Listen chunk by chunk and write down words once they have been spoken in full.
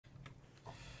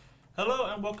Hello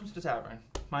and welcome to the tavern.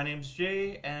 My name's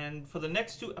Jay, and for the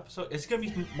next two episodes, it's gonna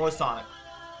be more Sonic.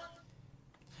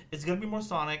 It's gonna be more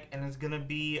Sonic, and it's gonna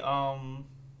be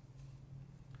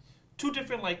two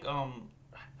different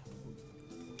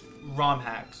ROM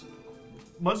hacks.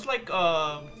 Much like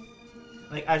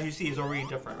as you see, it's already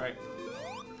different, right?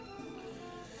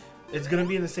 It's gonna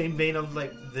be in the same vein of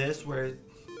like this, where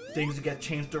things get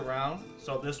changed around.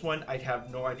 So this one, I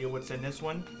have no idea what's in this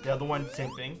one. The other one,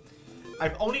 same thing.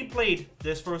 I've only played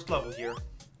this first level here,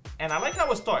 and I like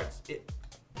how it starts.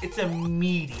 It's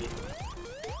immediate.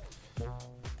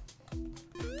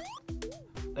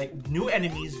 Like, new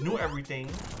enemies, new everything.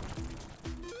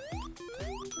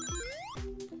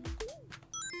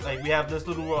 Like, we have this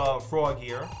little frog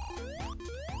here.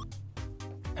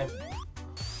 And,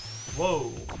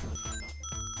 whoa.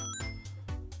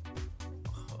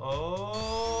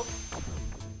 Oh.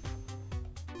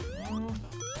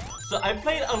 So I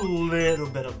played a little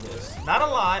bit of this. Not a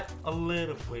lot, a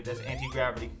little. Wait, that's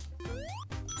anti-gravity.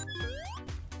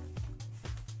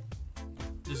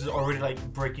 This is already like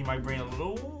breaking my brain a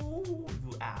little. Ooh,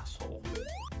 you asshole.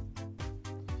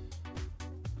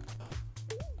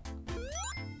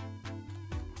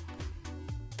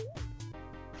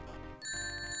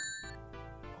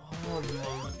 Oh,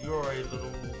 you're a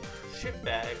little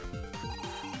shitbag.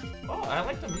 Oh, I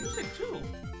like the music too.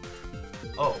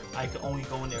 Oh, I can only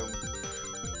go in there.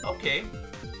 Okay.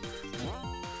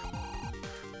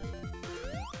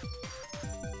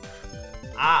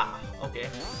 Ah, okay.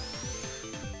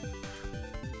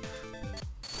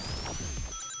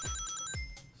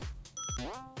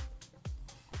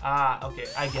 Ah, okay,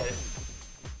 I get it.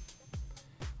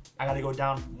 I gotta go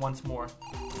down once more.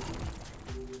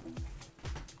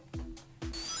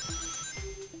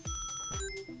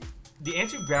 The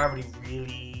anti-gravity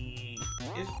really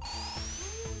is...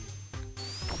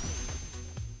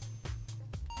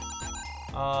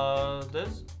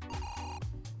 this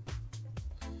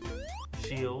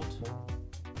shield.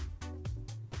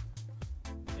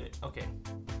 Okay.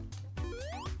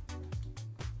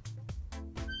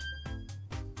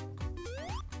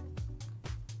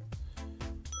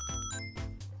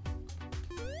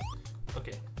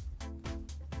 Okay.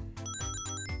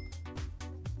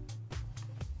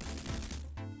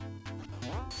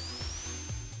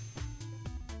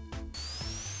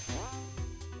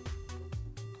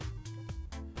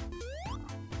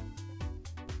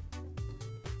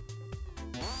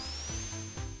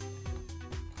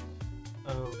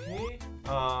 Okay,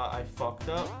 I fucked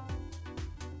up.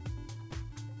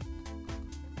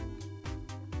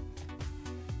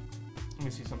 Let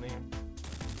me see something here.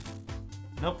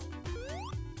 Nope.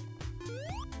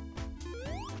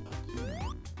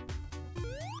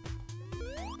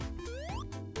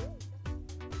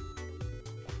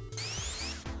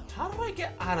 How do I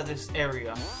get out of this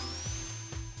area?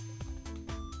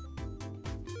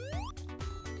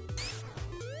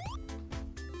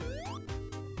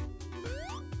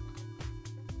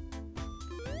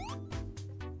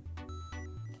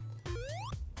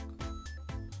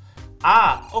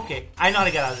 Ah, okay. I know how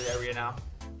to get out of the area now.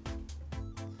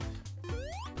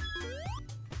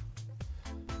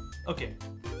 Okay.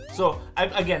 So,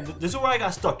 again, this is where I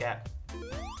got stuck at.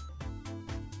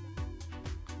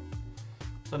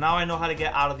 So now I know how to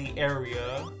get out of the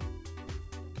area.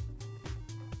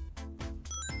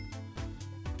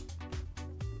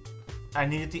 I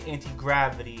needed the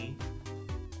anti-gravity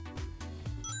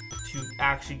to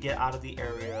actually get out of the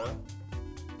area.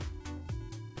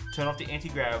 Turn off the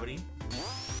anti-gravity.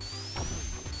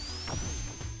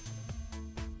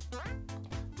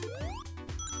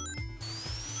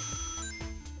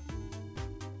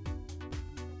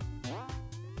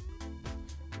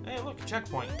 Hey, look,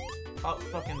 checkpoint. Oh,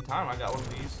 fucking time, I got one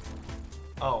of these.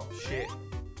 Oh, shit.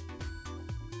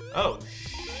 Oh,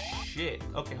 shit.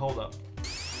 Okay, hold up.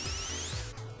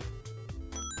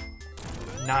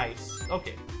 Nice.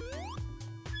 Okay.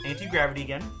 Anti-gravity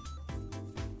again.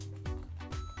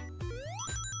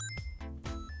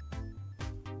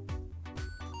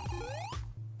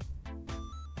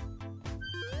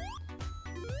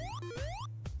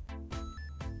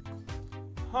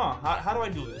 Huh, how do I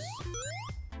do this?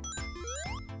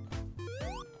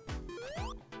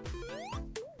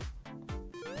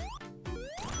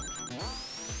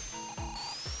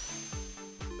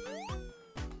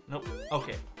 Nope.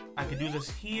 Okay. I can do this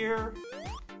here.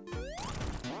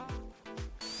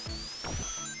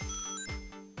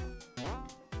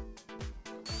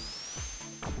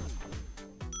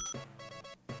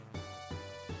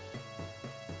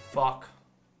 Fuck.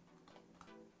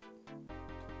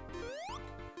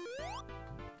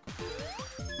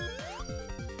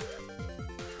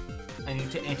 I need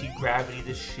to anti-gravity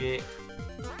this shit.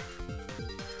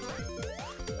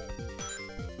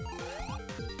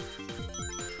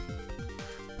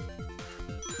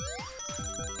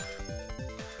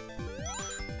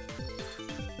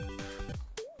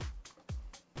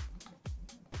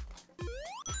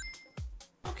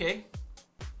 Okay.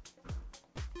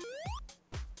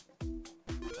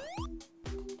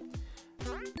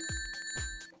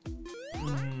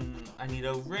 I need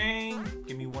a ring.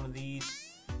 Give me one of these.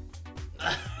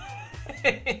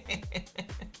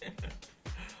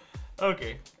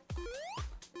 Okay.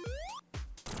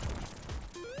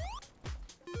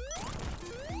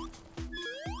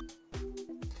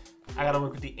 I gotta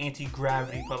work with the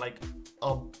anti-gravity for like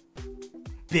a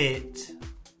bit.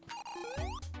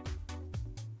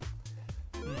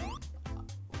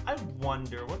 I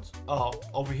wonder what's... Oh,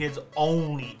 over here's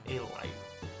only a light.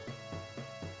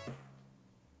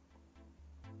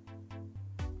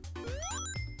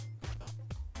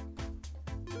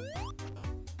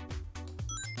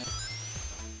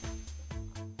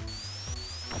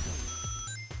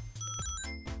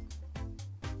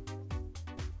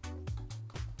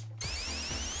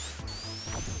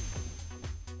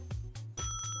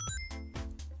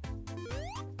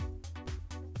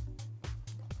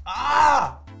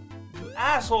 Ah! You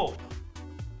asshole!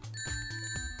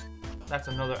 That's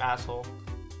another asshole.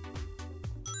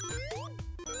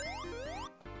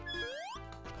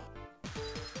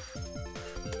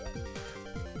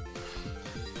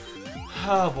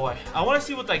 Oh boy. I want to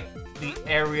see what like the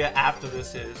area after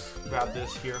this is. Grab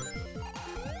this here.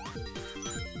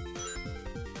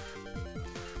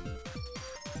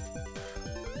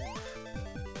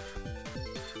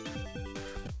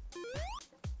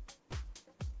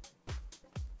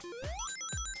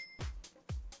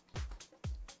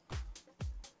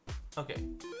 Okay,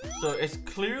 so it's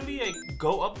clearly a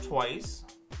go up twice.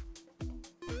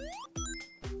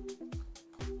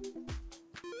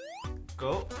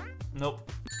 Go. Nope.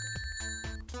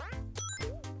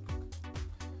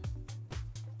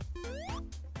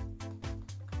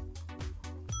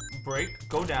 Break.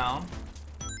 Go down.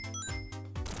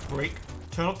 Break.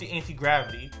 Turn off the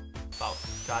anti-gravity. About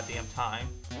goddamn time.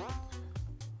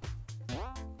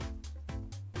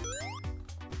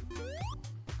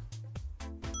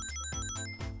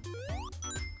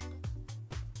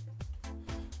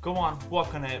 Go on,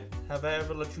 walk on it. Have I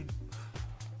ever let you...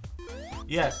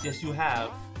 Yes, yes you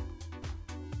have.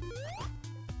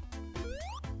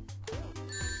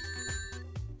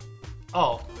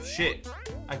 Oh, shit.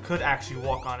 I could actually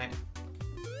walk on it.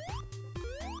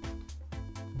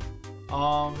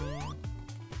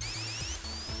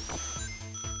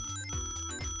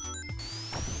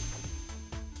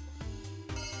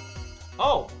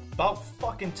 Oh, about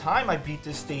fucking time I beat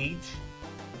this stage.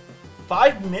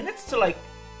 5 minutes to like...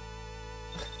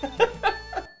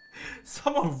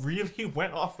 Someone really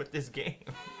went off with this game.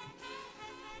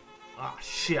 Ah,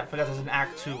 shit, I forgot there's an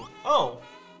act 2. Oh.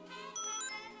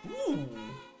 Ooh.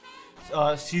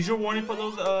 Seizure warning for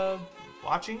those,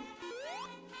 watching,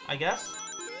 I guess.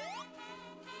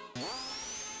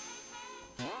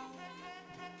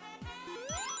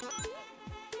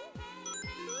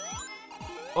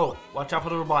 Oh, watch out for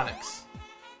the robotics.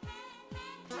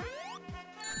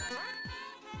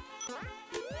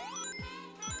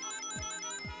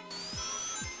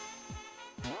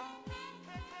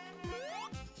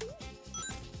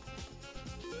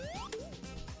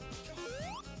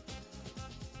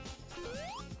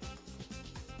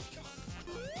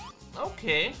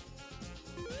 Okay.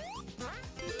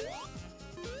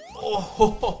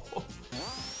 Oh,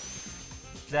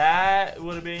 that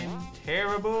would have been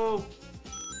terrible.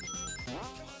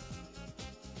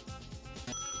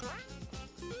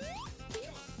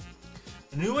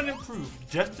 New and improved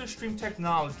gesture stream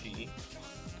technology.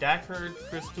 That heard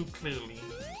crystal clearly.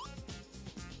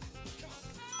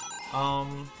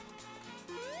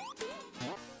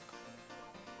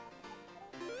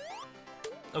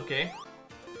 Okay.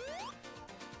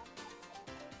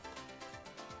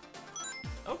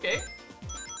 Okay.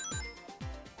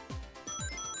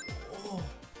 Oh.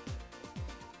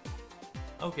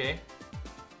 Okay.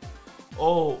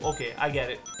 Oh, okay, I get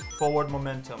it. Forward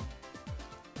momentum.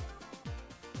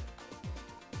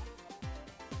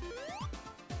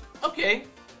 Okay,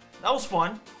 that was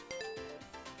fun.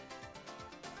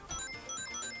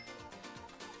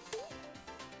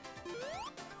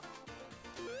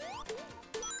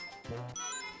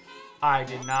 I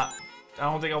did not. I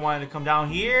don't think I wanted to come down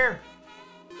here.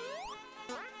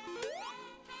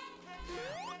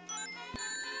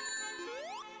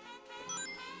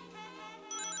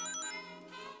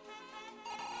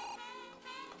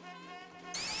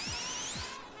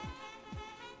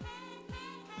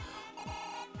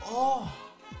 Oh.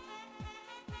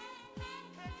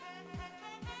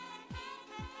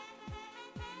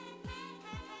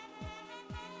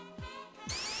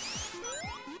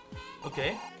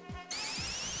 Okay.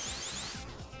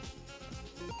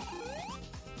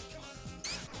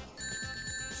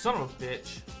 Son of a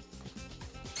bitch.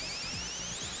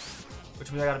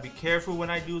 Which means I gotta be careful when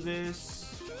I do this.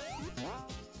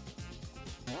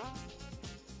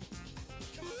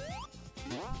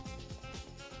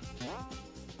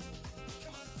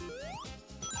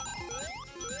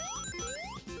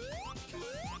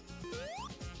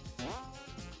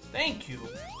 Thank you.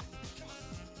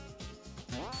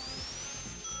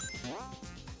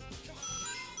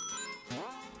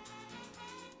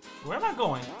 Where am I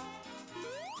going?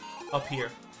 Up here.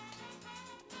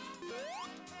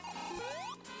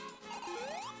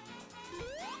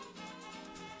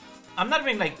 I'm not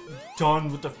even like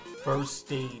done with the first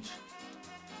stage.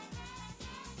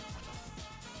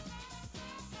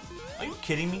 Are you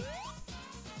kidding me?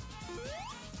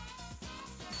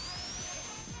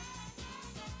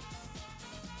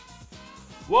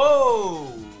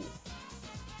 Whoa!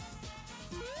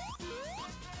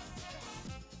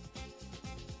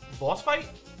 Boss fight?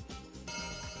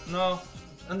 No,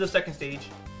 on the second stage.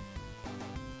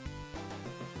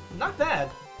 Not bad.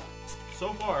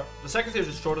 So far. The second stage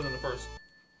is shorter than the first.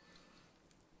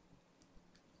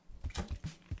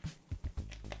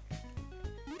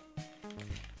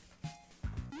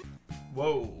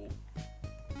 Whoa.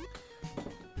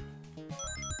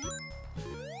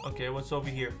 Okay, what's over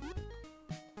here?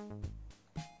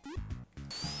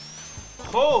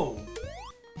 Oh!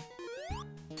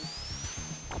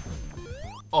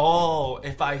 Oh,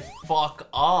 if I fuck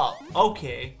up.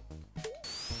 Okay.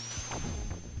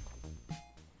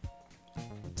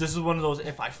 This is one of those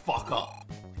if I fuck up.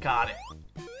 Got it.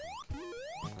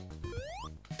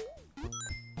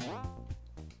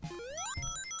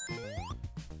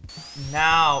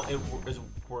 Now it is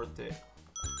worth it.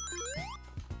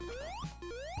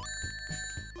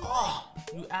 Oh,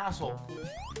 you asshole.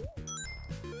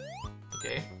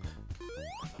 Okay.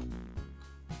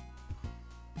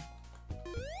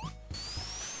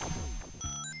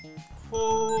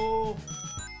 Oh.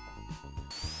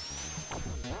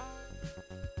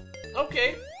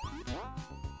 Okay.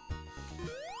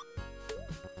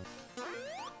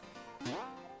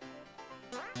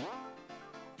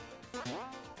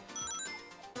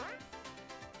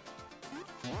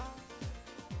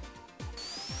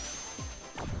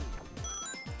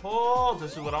 Oh,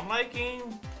 this is what I'm liking.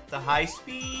 The high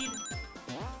speed.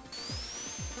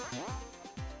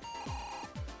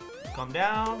 Come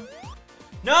down.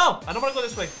 No! I don't want to go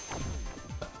this way.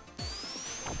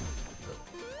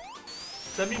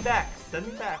 Send me back. Send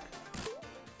me back.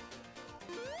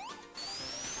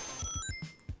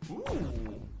 Ooh.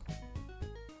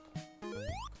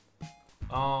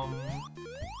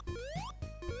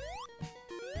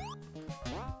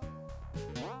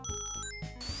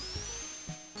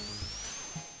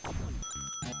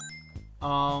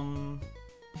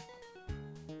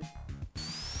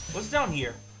 What's down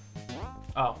here?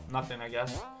 Oh, nothing, I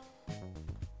guess.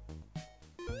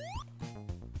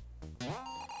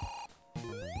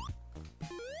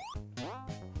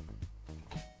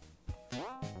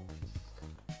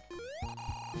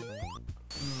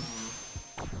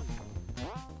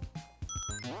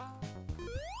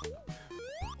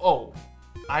 Oh,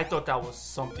 I thought that was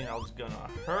something I was gonna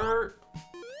hurt.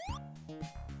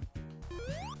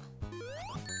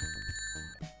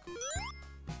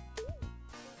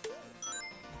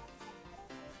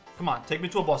 Come on, take me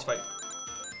to a boss fight.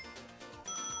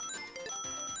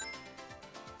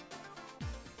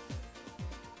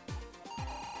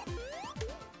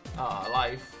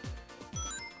 Life.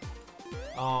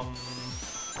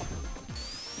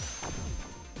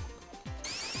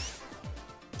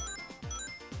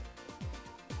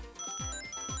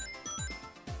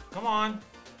 Come on.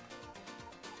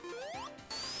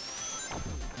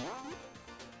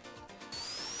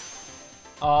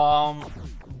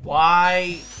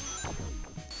 Why?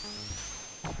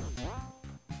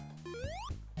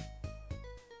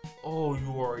 Oh,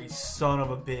 you are a son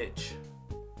of a bitch.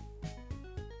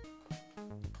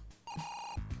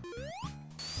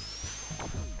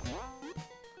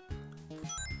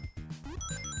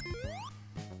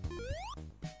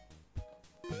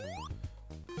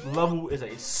 Level is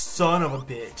a son of a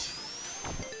bitch.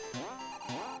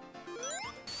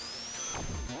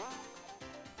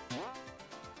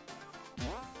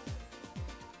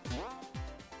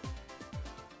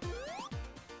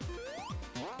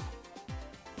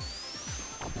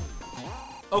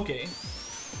 Okay.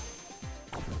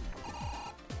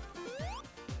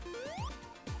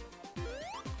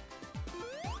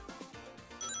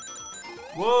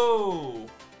 Whoa!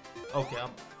 Okay,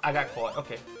 I got caught.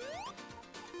 Okay.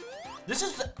 This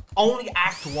is only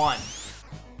Act 1.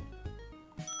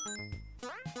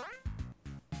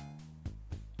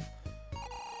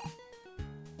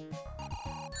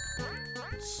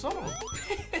 Son of a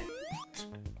bitch.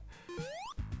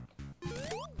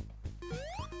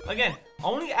 Again,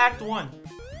 only Act 1.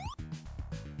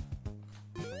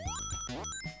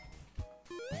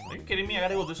 Are you kidding me? I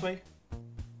gotta go this way?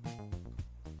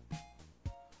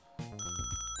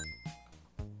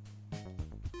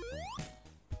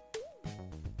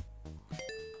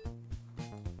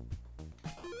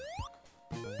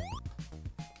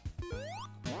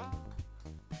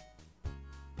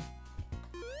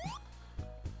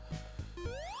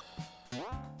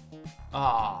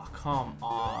 Ah, oh, come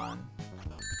on.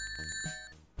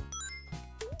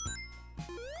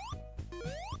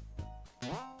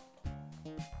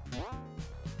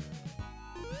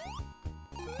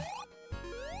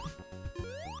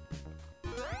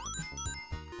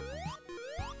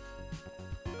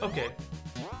 Okay.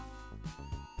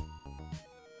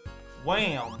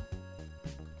 Wham.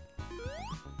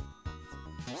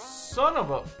 Son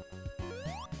of a...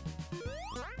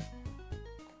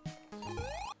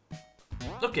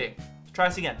 Okay, try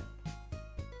this again.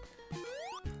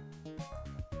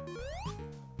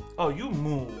 Oh, you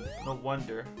move. No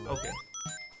wonder. Okay.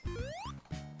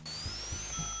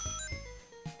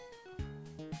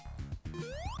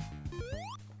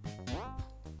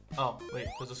 Oh, wait,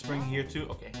 there's a spring here too?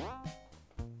 Okay.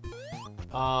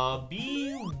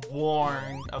 Be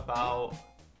warned about...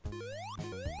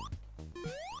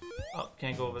 Oh,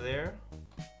 can't go over there.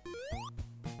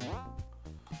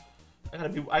 I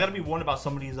gotta be warned about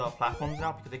some of these platforms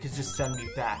now because they could just send me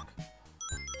back.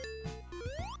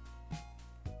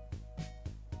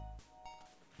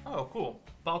 Oh, cool.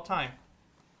 About time.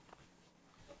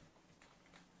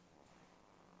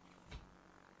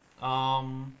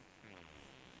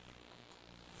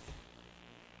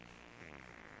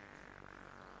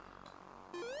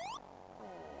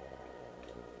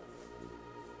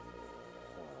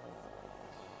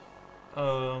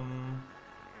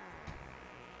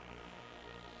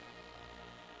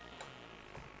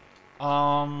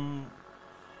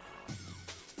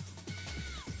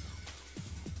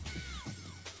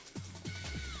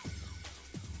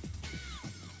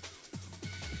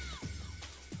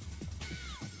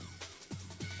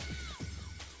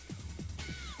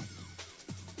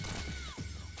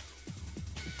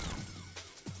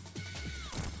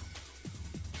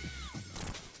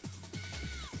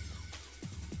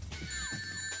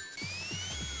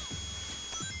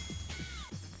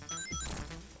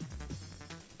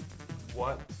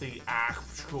 What the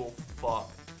actual fuck?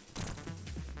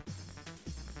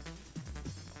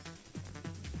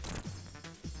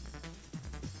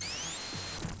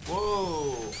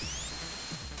 Whoa!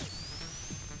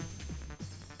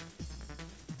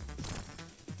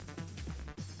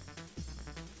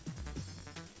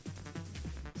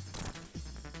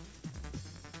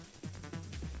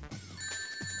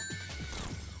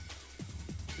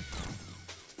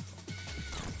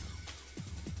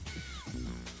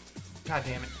 God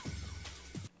damn it.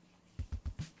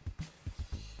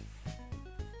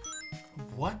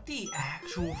 What the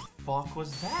actual fuck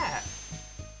was that?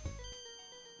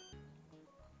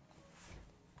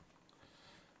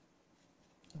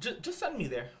 Just send me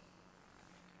there.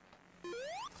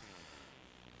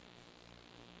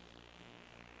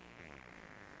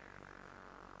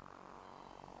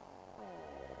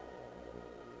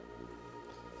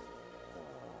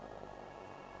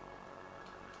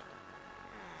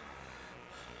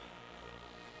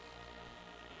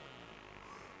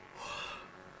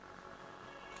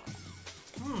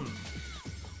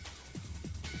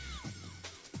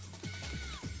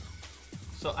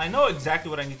 So I know exactly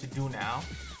what I need to do now.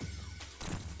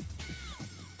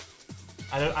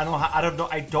 I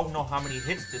don't know how many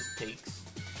hits this takes.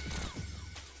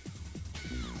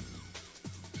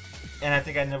 And I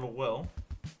think I never will.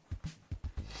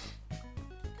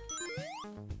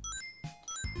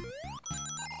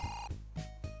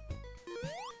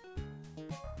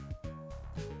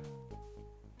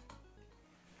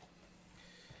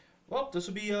 Well, this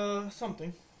will be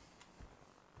something.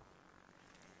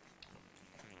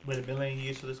 Wait a million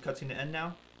years for this cutscene to end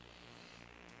now?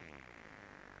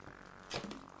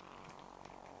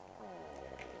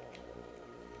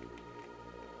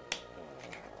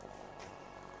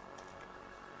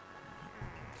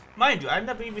 Mind you, I've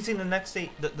never even seen the next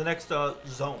state, the next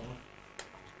zone.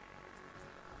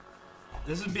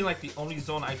 This has been like the only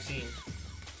zone I've seen.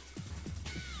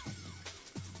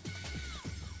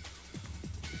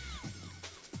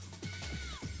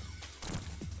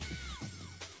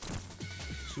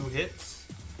 hits.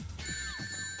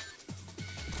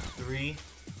 3,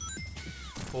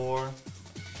 4,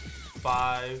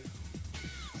 5,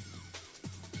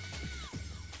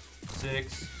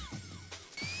 6,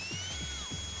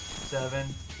 7,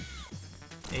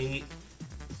 8,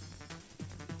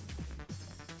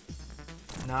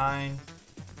 9.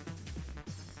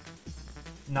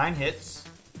 9 hits.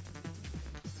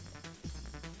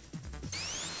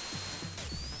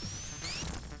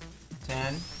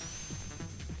 10,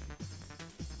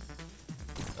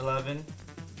 11,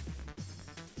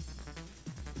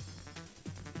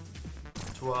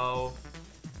 12,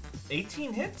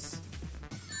 18 hits?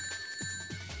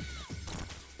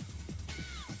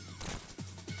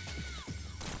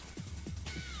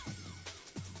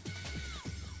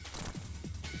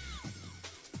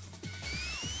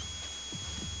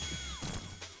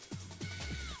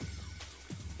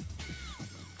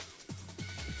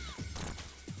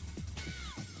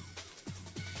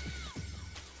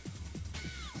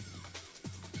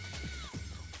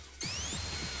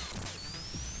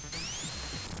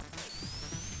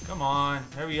 Come on,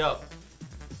 hurry up.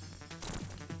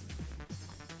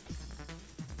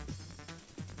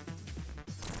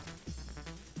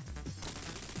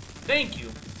 Thank you.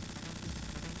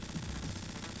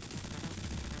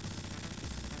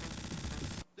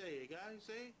 There you go,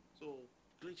 see? It's all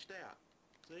glitched out.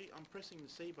 See, I'm pressing the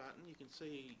C button, you can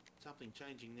see something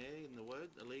changing there in the word,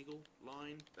 illegal,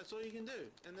 line. That's all you can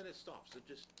do. And then it stops.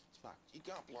 It's fucked. You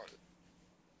can't blow it.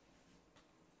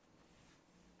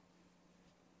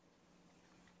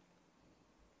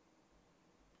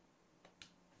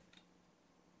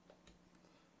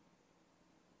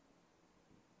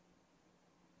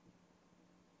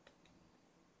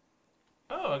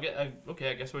 Oh, okay,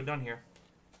 I guess we're done here.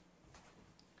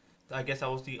 I guess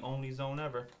that was the only zone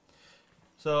ever.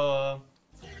 So,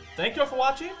 thank you all for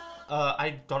watching.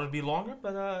 I thought it'd be longer,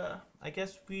 but I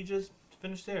guess we just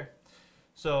finished there.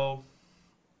 So,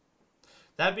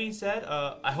 that being said,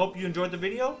 I hope you enjoyed the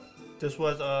video. This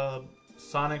was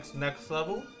Sonic's Next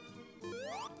Level.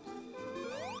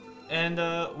 And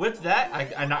with that,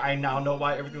 I now know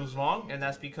why everything was long, and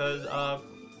that's because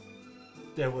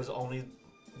there was only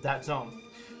that zone.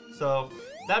 So,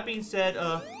 that being said,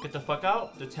 get the fuck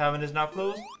out. The tavern is now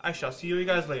closed. I shall see you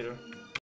guys later.